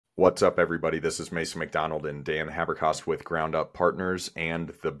What's up, everybody? This is Mason McDonald and Dan Haberkost with Ground Up Partners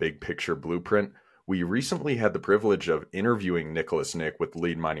and the Big Picture Blueprint. We recently had the privilege of interviewing Nicholas Nick with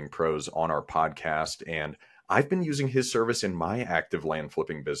Lead Mining Pros on our podcast, and I've been using his service in my active land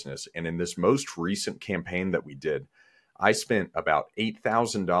flipping business. And in this most recent campaign that we did, I spent about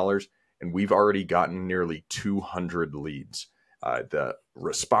 $8,000 and we've already gotten nearly 200 leads. The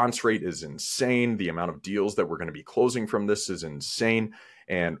response rate is insane. The amount of deals that we're going to be closing from this is insane.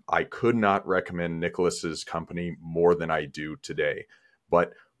 And I could not recommend Nicholas's company more than I do today.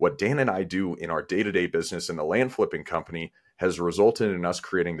 But what Dan and I do in our day-to-day business in the land flipping company has resulted in us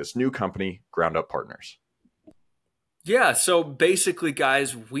creating this new company, Ground Up Partners. Yeah, so basically,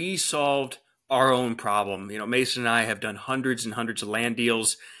 guys, we solved our own problem. Mason and I have done hundreds and hundreds of land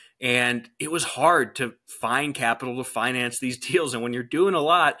deals, and it was hard to find capital to finance these deals. And when you're doing a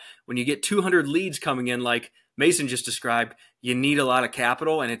lot, when you get 200 leads coming in, like Mason just described, you need a lot of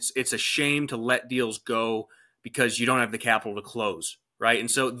capital, and it's a shame to let deals go because you don't have the capital to close, right? And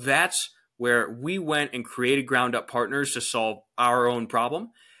so that's where we went and created Ground Up Partners to solve our own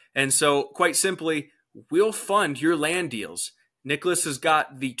problem. And so quite simply, we'll fund your land deals. Nicholas has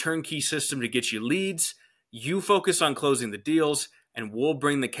got the turnkey system to get you leads. You focus on closing the deals, and we'll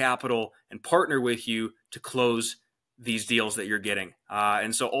bring the capital and partner with you to close these deals that you're getting.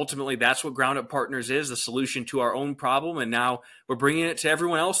 And so ultimately, that's what Ground Up Partners is, the solution to our own problem. And now we're bringing it to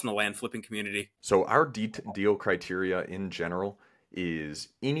everyone else in the land flipping community. So our deal criteria in general is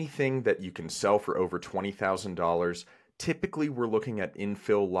anything that you can sell for over $20,000. Typically, we're looking at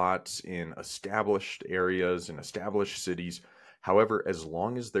infill lots in established areas and established cities. However, as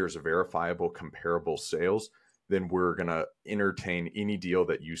long as there's verifiable comparable sales, then we're going to entertain any deal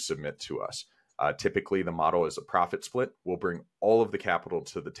that you submit to us. Typically, the model is a profit split. We'll bring all of the capital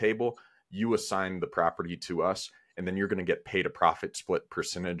to the table. You assign the property to us, and then you're going to get paid a profit split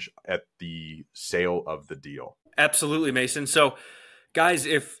percentage at the sale of the deal. Absolutely, Mason. So, guys,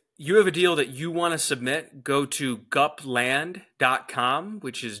 if you have a deal that you want to submit, go to gupland.com,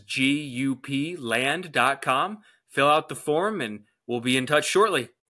 which is GUP land.com. Fill out the form, and we'll be in touch shortly.